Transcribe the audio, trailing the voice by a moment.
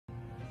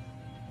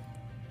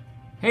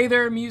Hey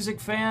there, music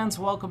fans.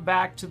 Welcome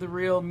back to the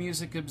Real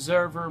Music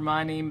Observer.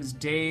 My name is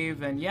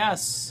Dave, and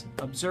yes,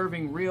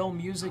 observing real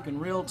music in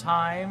real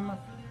time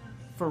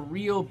for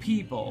real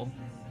people.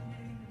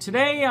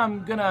 Today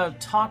I'm gonna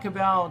talk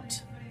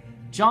about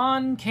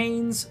John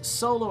Cain's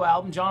solo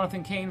album.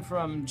 Jonathan Cain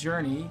from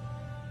Journey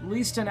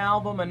released an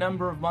album a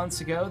number of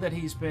months ago that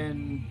he's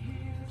been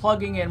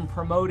plugging and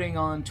promoting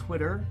on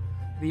Twitter.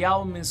 The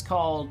album is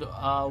called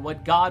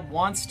What God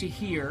Wants to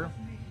Hear.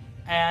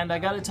 And I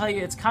gotta tell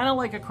you, it's kind of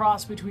like a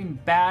cross between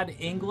Bad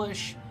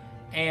English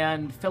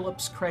and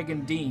Phillips, Craig,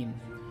 and Dean.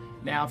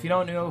 Now, if you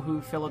don't know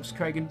who Phillips,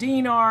 Craig, and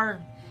Dean are,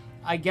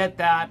 I get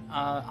that.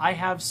 I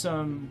have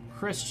some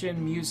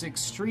Christian music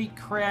street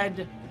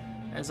cred,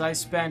 as I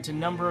spent a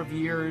number of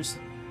years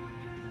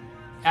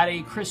at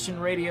a Christian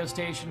radio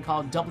station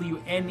called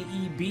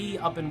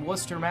WNEB up in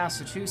Worcester,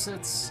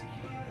 Massachusetts,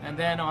 and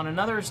then on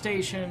another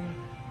station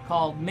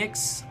called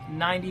Mix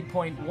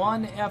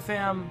 90.1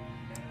 FM.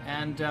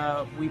 And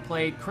we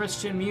played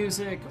Christian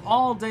music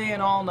all day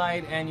and all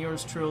night, and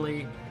yours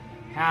truly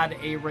had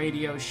a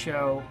radio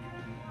show.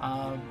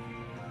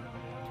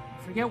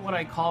 Forget what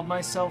I called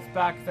myself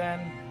back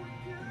then.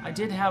 I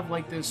did have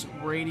like this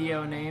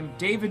radio name.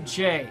 David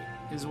J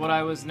is what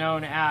I was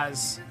known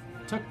as.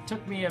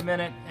 Took me a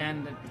minute,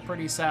 and it's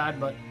pretty sad,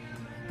 but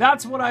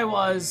that's what I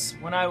was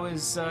when I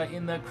was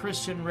in the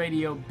Christian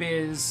radio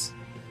biz.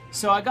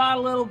 So I got a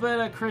little bit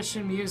of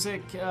Christian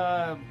music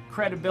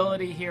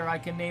credibility here. I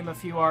can name a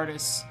few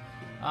artists.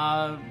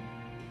 I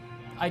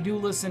do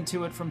listen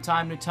to it from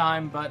time to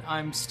time, but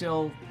I'm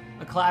still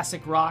a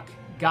classic rock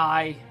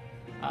guy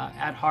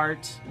at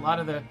heart. A lot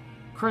of the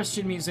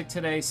Christian music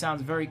today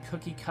sounds very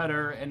cookie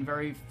cutter and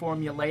very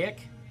formulaic.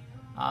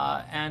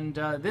 And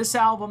this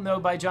album,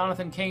 though, by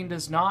Jonathan Cain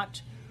does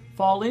not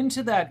fall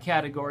into that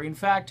category. In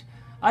fact,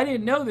 I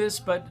didn't know this,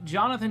 but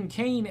Jonathan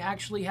Cain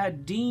actually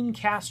had Dean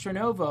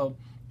Castronovo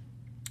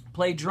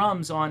play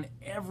drums on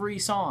every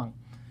song.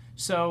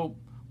 So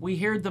we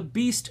hear the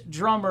beast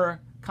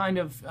drummer kind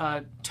of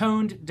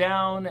toned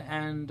down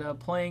and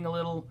playing a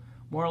little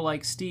more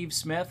like Steve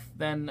Smith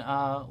than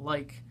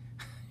like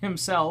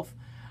himself.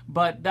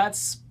 But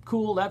that's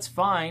cool, that's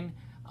fine.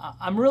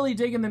 I'm really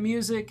digging the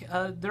music.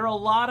 There are a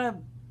lot of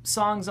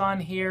songs on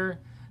here.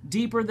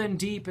 Deeper Than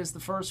Deep is the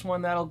first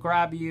one that'll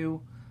grab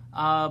you.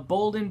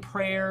 Bold in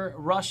Prayer,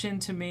 Rush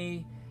Into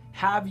Me,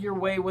 Have Your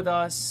Way With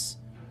Us.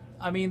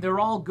 I mean, they're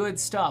all good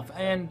stuff.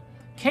 And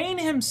Cain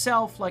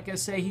himself, like I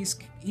say,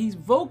 he's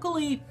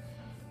vocally,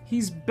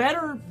 he's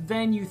better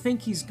than you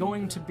think he's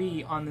going to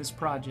be on this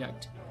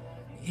project.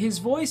 His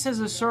voice has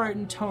a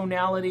certain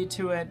tonality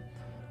to it,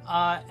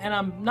 and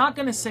I'm not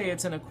going to say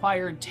it's an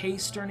acquired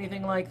taste or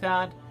anything like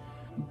that,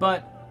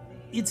 but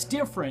it's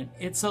different.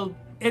 It's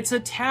a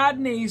tad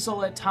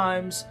nasal at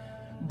times,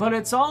 but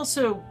it's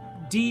also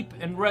deep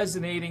and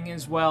resonating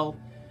as well.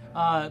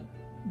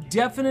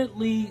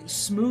 Definitely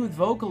smooth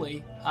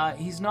vocally.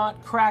 He's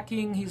not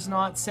cracking, he's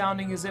not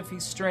sounding as if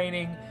he's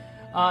straining.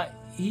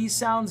 He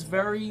sounds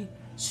very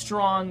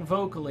strong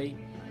vocally.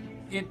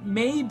 It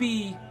may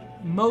be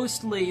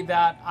mostly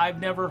that I've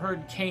never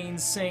heard Cain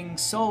sing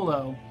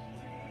solo,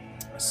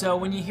 so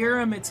when you hear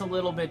him, it's a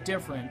little bit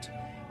different.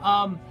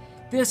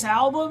 This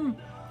album,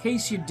 in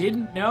case you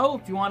didn't know,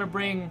 if you want to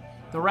bring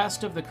the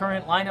rest of the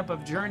current lineup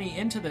of Journey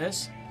into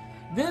this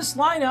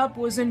lineup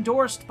was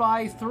endorsed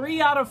by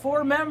 3 out of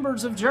 4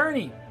 members of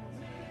Journey.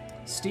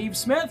 Steve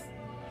Smith,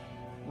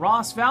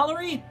 Ross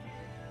Valerie,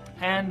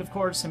 and of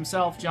course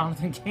himself,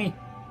 Jonathan Cain.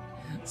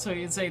 So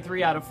you'd say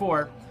 3 out of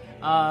 4.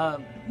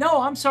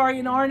 No, I'm sorry,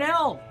 and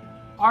Arnell.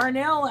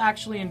 Arnell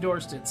actually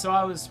endorsed it, so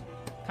I was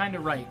kind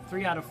of right.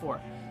 3 out of 4.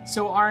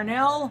 So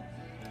Arnell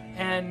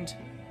and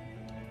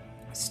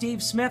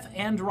Steve Smith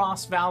and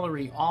Ross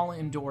Valerie all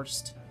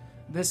endorsed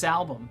this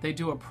album. They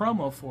do a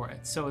promo for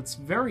it, so it's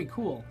very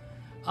cool.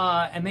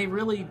 And they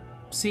really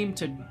seem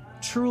to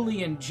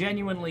truly and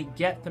genuinely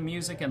get the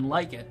music and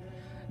like it.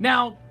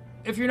 Now,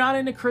 if you're not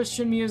into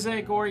Christian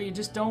music or you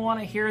just don't want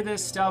to hear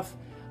this stuff,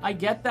 I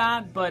get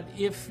that, but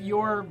if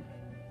you're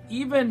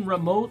even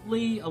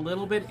remotely a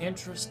little bit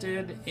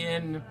interested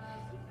in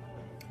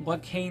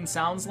what Cain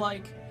sounds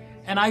like,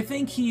 and I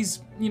think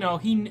he's, you know,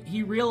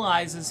 he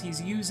realizes he's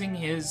using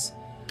his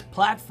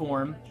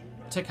platform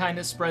to kind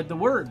of spread the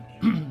word,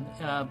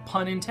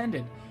 pun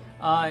intended.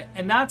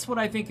 And that's what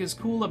I think is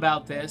cool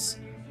about this.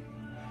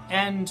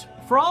 And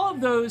for all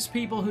of those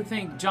people who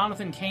think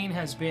Jonathan Cain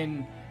has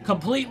been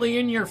completely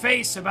in your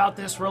face about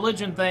this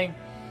religion thing,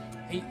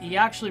 he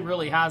actually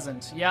really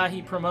hasn't. Yeah,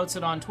 he promotes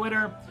it on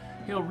Twitter.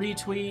 He'll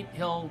retweet.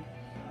 He'll,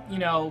 you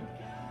know,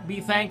 be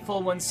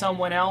thankful when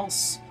someone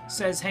else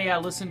says, hey, I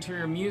listened to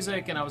your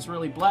music and I was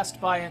really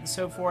blessed by it and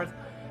so forth.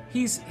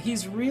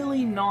 He's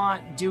really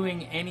not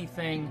doing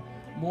anything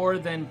more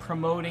than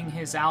promoting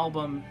his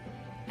album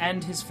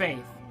and his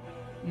faith.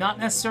 Not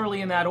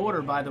necessarily in that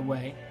order, by the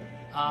way.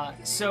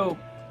 So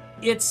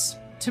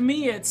to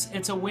me,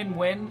 it's a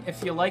win-win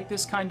if you like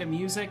this kind of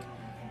music,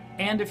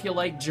 and if you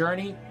like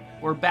Journey,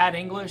 or Bad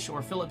English,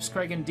 or Phillips,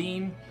 Craig, and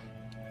Dean,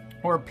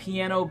 or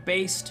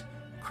piano-based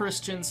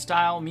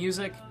Christian-style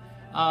music.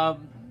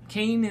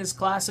 Cain is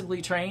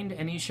classically trained,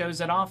 and he shows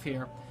it off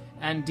here.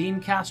 And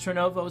Dean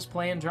Castronovo is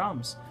playing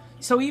drums.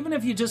 So even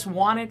if you just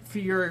want it for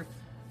your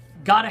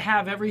gotta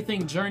have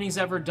everything Journey's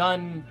ever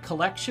done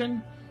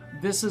collection,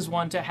 this is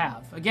one to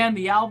have. Again,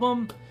 the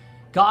album,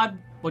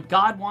 What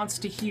God Wants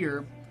to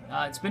Hear,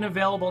 it's been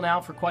available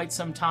now for quite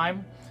some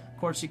time. Of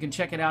course, you can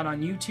check it out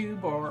on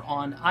YouTube or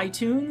on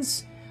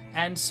iTunes,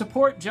 and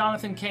support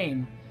Jonathan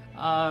Cain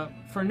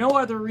for no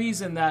other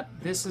reason that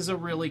this is a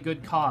really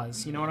good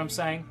cause. You know what I'm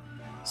saying?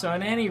 So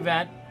in any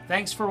event,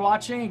 thanks for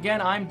watching.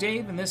 Again, I'm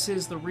Dave, and this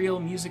is the Real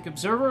Music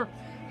Observer,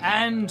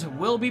 and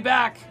we'll be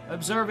back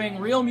observing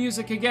real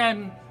music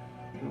again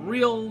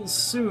real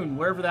soon,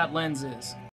 wherever that lens is.